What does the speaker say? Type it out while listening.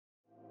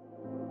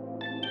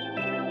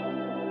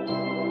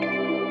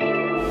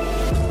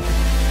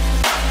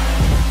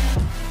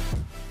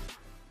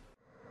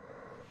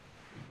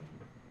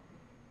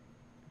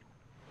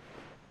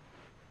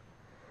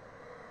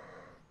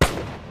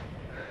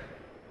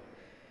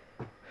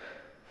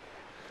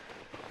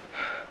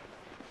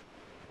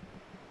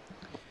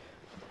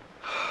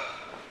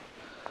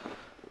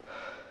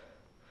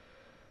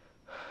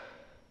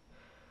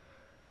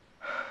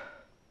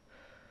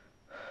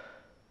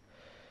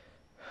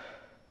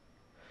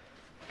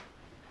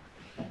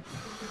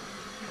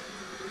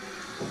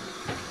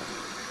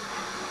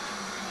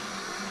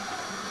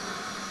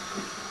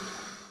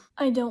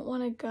I don't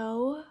want to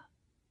go.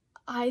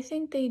 I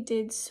think they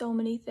did so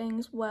many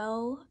things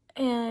well,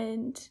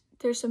 and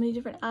there's so many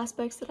different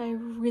aspects that I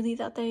really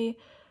thought they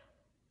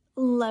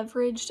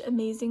leveraged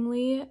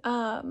amazingly.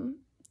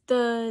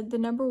 The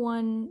number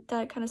one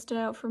that kind of stood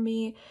out for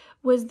me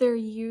was their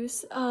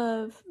use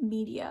of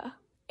media,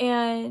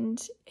 and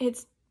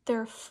it's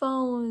their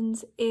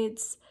phones,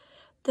 it's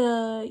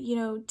the,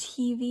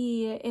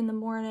 TV in the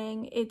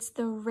morning, it's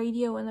the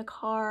radio in the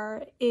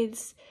car,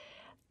 it's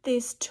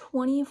this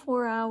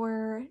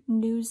 24-hour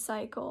news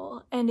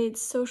cycle, and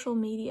it's social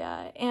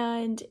media,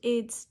 and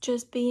it's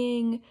just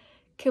being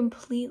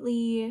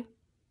completely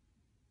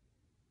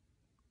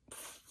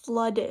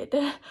flooded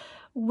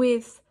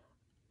with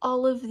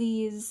all of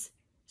these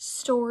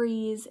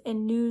stories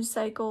and news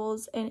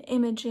cycles and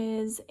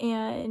images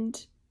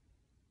and,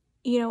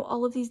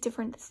 all of these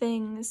different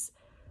things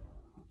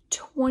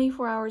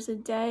 24 hours a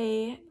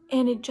day,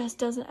 and it just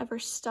doesn't ever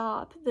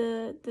stop.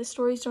 The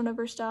stories don't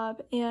ever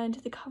stop, and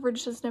the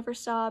coverage doesn't ever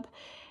stop.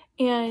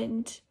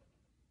 And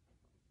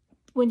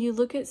when you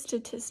look at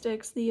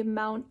statistics, the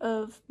amount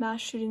of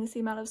mass shootings, the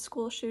amount of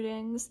school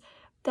shootings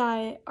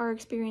that are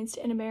experienced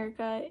in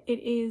America, it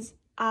is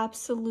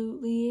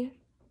absolutely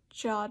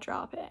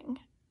jaw-dropping.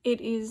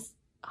 It is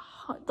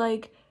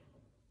like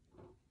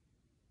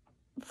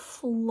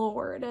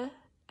floored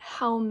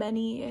how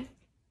many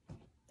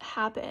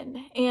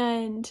happen,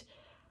 and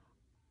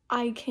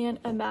I can't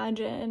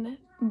imagine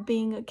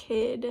being a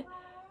kid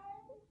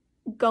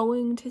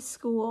going to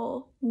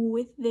school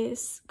with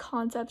this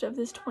concept of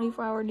this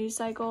 24-hour news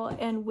cycle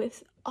and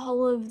with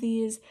all of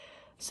these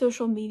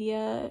social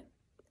media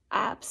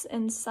apps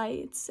and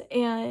sites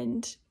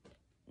and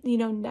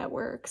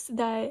networks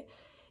that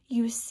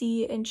you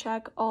see and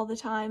check all the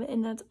time,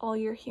 and that's all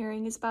you're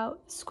hearing is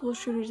about school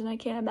shooters. And I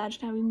can't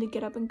imagine having to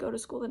get up and go to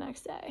school the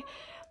next day.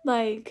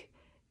 Like,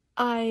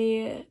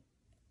 I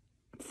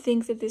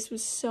think that this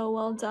was so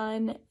well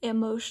done.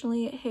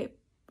 Emotionally, it hit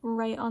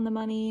right on the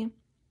money.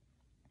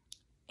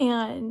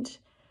 And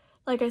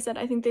like I said,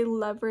 I think they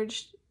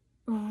leveraged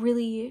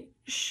really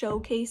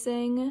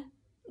showcasing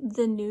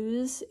the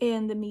news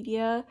and the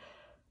media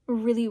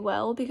really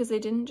well, because they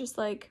didn't just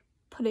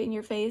put it in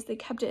your face. They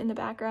kept it in the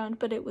background,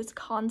 but it was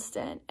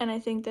constant. And I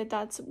think that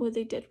that's what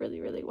they did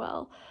really, really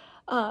well.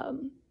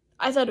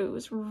 I thought it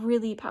was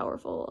really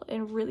powerful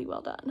and really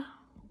well done.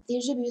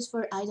 These reviews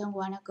for I Don't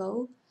Wanna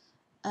Go.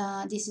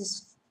 This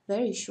is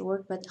very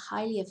short but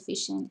highly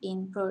efficient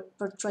in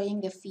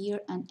portraying the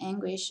fear and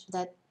anguish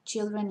that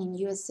children in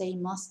USA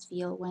must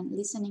feel when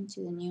listening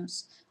to the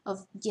news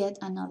of yet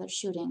another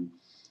shooting.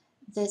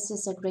 This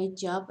is a great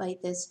job by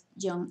this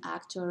young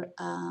actor.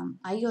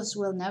 I just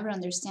will never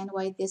understand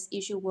why this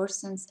issue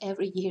worsens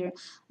every year,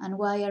 and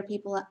why are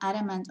people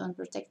adamant on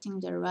protecting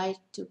their right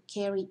to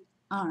carry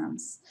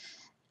arms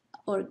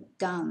or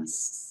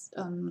guns,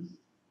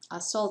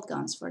 assault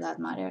guns for that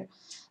matter.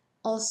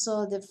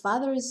 Also, the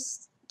father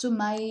is, to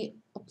my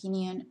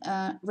opinion,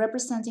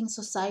 representing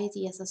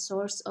society as a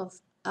source of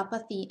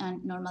apathy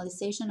and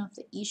normalization of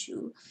the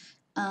issue,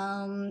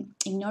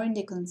 ignoring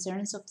the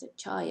concerns of the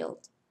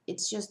child.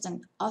 It's just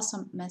an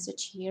awesome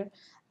message here.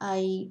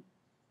 I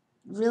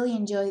really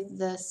enjoyed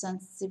the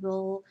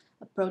sensible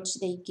approach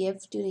they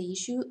give to the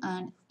issue,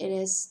 and it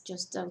is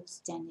just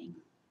outstanding.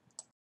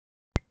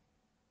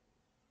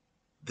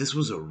 This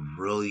was a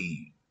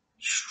really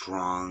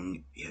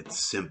strong yet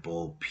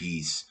simple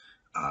piece,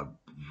 uh,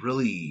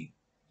 really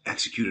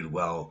executed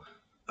well.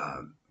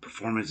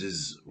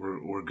 Performances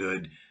were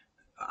good.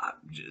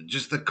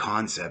 Just the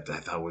concept I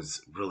thought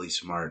was really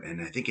smart,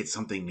 and I think it's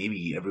something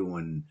maybe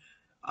everyone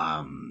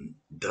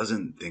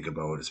doesn't think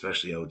about,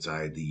 especially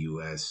outside the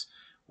U.S.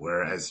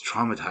 Where as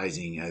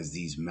traumatizing as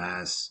these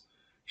mass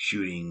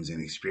shootings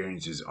and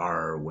experiences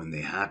are when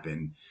they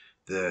happen,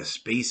 the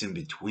space in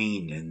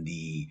between and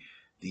the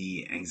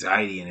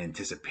anxiety and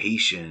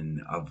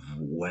anticipation of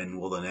when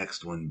will the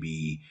next one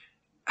be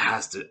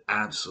has to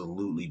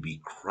absolutely be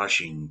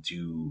crushing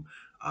to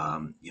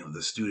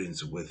the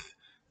students with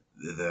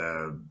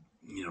the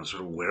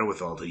sort of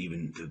wherewithal to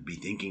even to be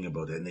thinking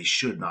about it, and they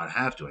should not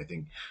have to. I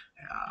think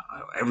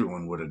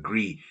everyone would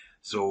agree.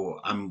 So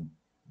I'm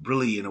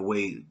really, in a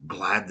way,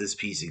 glad this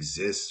piece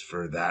exists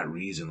for that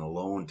reason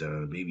alone,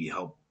 to maybe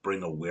help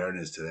bring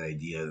awareness to the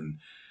idea. And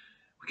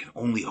we can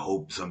only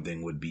hope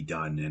something would be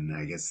done. And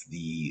I guess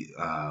the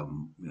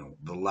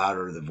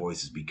louder the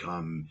voices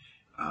become,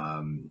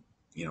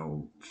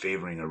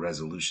 favoring a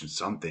resolution,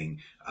 something,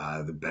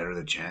 the better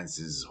the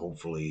chances,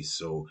 hopefully.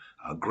 So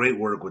great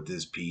work with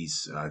this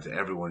piece, to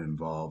everyone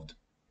involved.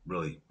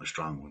 Really a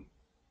strong one.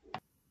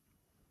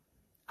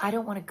 I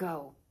don't want to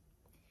go.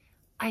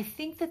 I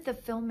think that the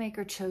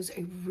filmmaker chose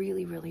a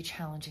really, really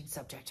challenging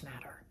subject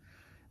matter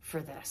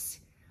for this.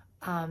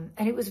 And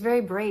it was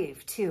very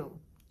brave, too,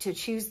 to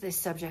choose this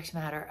subject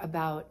matter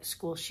about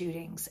school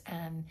shootings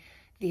and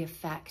the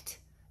effect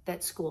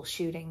that school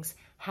shootings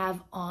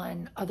have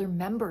on other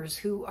members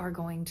who are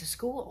going to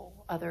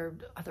school, other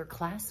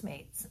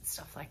classmates and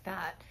stuff like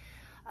that.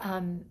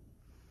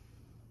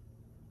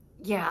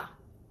 Yeah,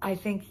 I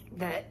think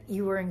that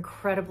you were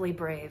incredibly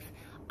brave.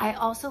 I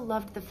also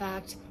loved the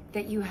fact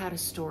that you had a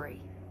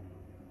story.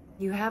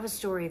 You have a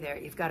story there.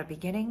 You've got a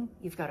beginning,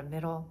 you've got a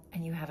middle,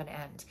 and you have an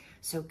end.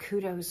 So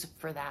kudos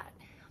for that.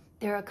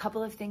 There are a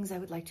couple of things I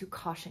would like to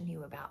caution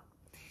you about.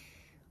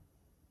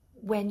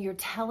 When you're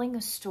telling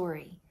a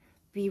story,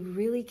 be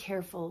really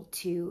careful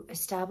to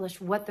establish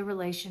what the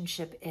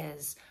relationship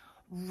is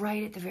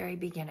right at the very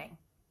beginning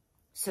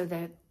so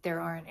that there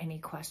aren't any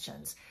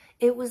questions.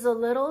 It was a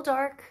little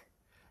dark.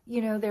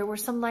 You know, there were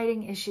some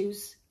lighting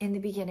issues in the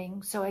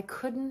beginning, so I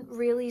couldn't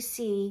really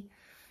see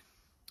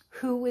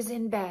who was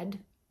in bed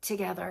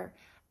together.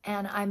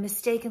 And I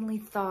mistakenly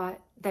thought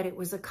that it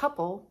was a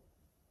couple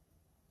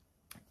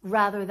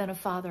rather than a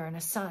father and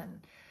a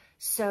son.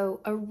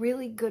 So a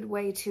really good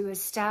way to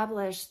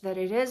establish that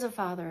it is a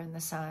father and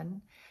the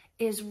son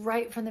is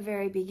right from the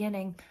very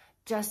beginning.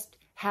 Just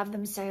have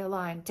them say a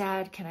line,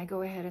 "Dad, can I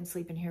go ahead and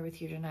sleep in here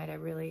with you tonight?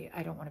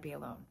 I don't want to be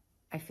alone.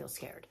 I feel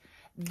scared."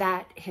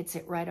 That hits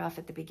it right off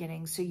at the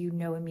beginning, so you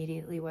know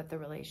immediately what the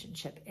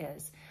relationship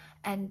is.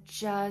 And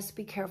just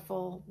be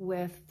careful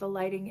with the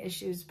lighting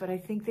issues, but I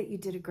think that you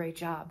did a great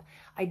job.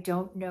 I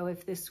don't know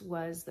if this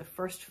was the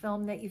first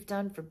film that you've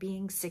done for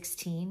being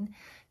 16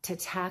 to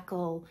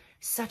tackle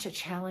such a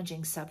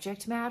challenging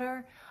subject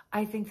matter.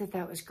 I think that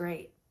that was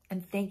great.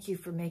 And thank you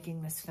for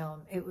making this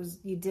film.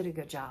 You did a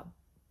good job.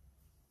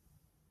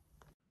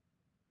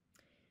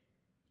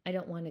 I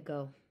don't want to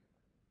go.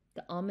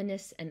 The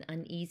ominous and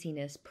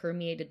uneasiness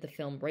permeated the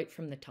film right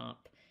from the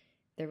top.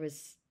 There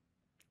was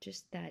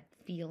just that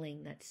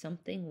feeling that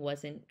something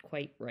wasn't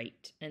quite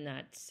right, and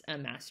that's a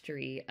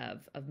mastery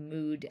of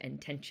mood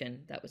and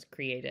tension that was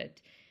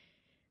created.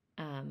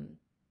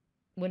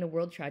 When a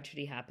world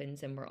tragedy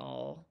happens and we're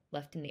all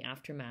left in the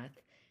aftermath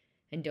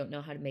and don't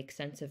know how to make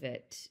sense of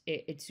it,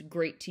 it's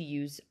great to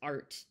use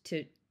art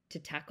to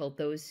tackle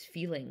those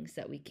feelings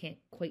that we can't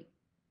quite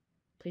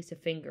place a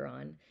finger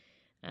on.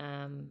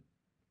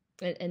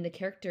 And the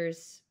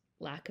characters'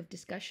 lack of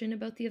discussion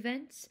about the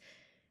events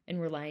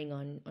and relying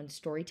on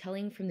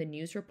storytelling from the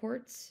news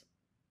reports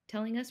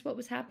telling us what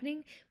was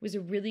happening was a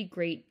really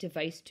great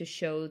device to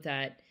show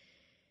that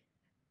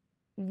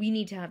we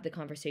need to have the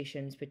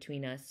conversations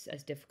between us,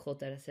 as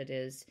difficult as it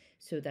is,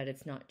 so that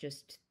it's not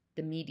just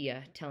the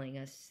media telling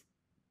us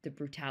the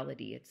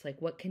brutality. It's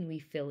like, what can we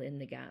fill in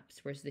the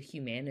gaps? Where's the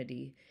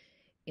humanity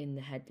in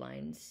the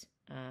headlines?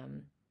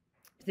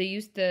 They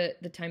used the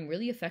time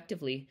really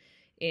effectively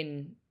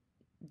in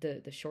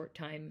the short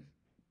time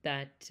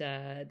that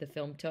the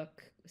film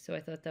took. So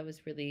I thought that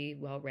was really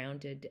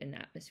well-rounded and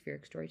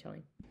atmospheric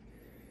storytelling.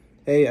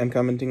 Hey, I'm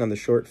commenting on the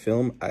short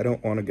film, I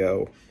Don't Want to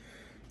Go.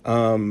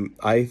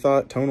 I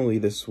thought tonally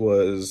this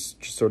was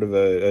just sort of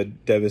a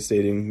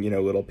devastating,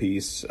 little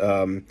piece.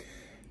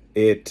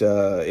 It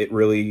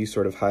really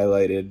sort of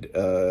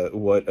highlighted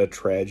what a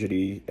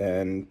tragedy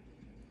and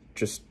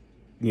just,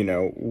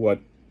 what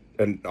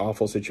an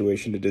awful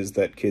situation it is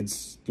that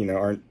kids,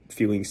 aren't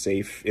feeling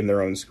safe in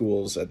their own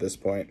schools at this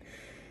point.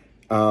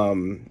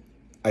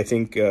 I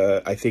think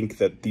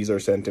that these are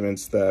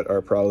sentiments that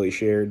are probably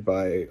shared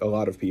by a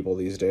lot of people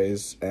these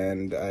days,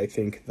 and I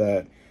think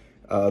that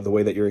the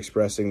way that you're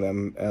expressing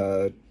them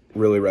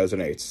really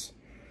resonates.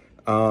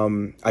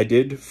 I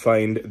did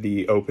find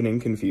the opening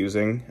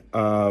confusing.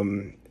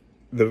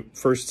 The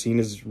first scene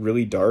is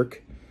really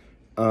dark,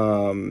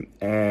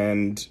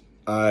 and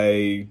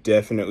I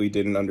definitely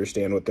didn't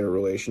understand what their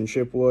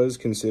relationship was,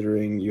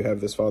 considering you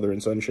have this father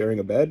and son sharing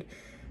a bed.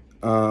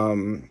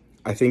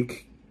 I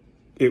think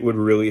it would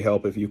really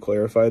help if you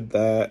clarified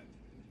that,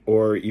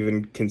 or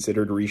even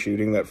considered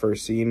reshooting that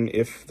first scene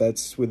if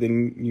that's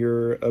within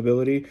your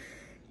ability.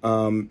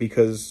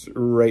 Because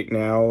right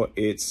now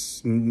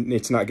it's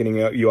not getting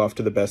you off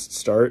to the best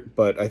start,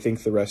 but I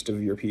think the rest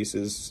of your piece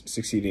is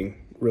succeeding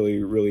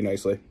really, really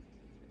nicely.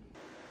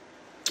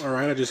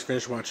 Alright, I just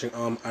finished watching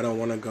I Don't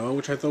Want to Go,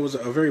 which I thought was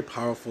a very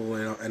powerful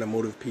and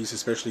emotive piece,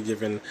 especially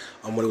given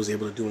what it was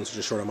able to do in such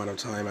a short amount of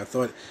time. I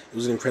thought it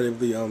was an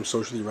incredibly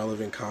socially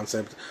relevant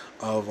concept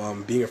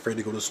of being afraid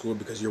to go to school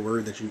because you're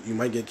worried that you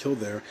might get killed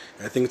there.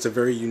 And I think it's a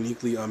very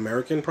uniquely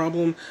American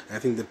problem. And I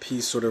think the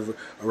piece sort of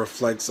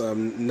reflects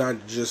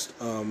not just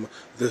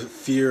the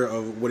fear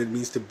of what it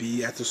means to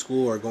be at the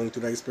school or going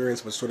through that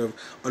experience, but sort of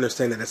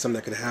understand that that's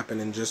something that could happen,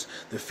 and just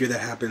the fear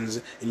that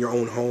happens in your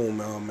own home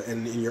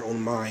and in your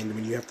own mind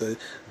when you have to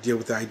deal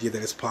with the idea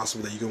that it's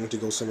possible that you're going to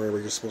go somewhere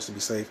where you're supposed to be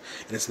safe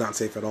and it's not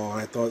safe at all.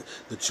 And I thought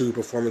the two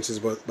performances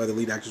by the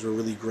lead actors were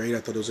really great.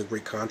 I thought it was a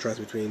great contrast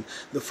between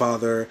the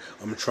father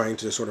trying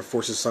to sort of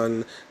force his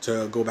son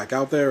to go back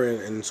out there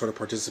and sort of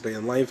participate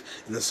in life,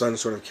 and the son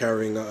sort of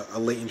carrying a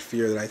latent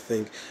fear that I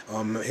think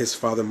his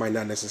father might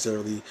not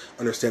necessarily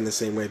understand the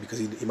same way, because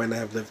he might not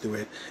have lived through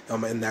it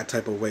in that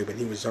type of way when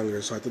he was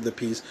younger. So I thought the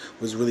piece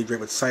was really great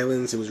with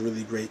silence. It was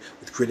really great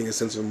with creating a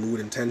sense of mood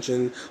and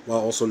tension while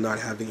also not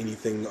having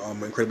anything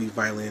incredibly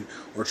violent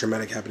or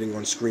traumatic happening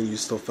on screen. You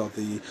still felt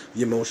the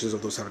emotions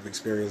of those type of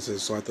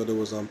experiences. So I thought it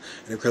was an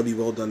incredibly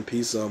well done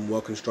piece,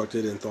 well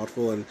constructed and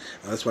thoughtful, and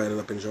that's why I ended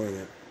up enjoying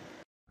it.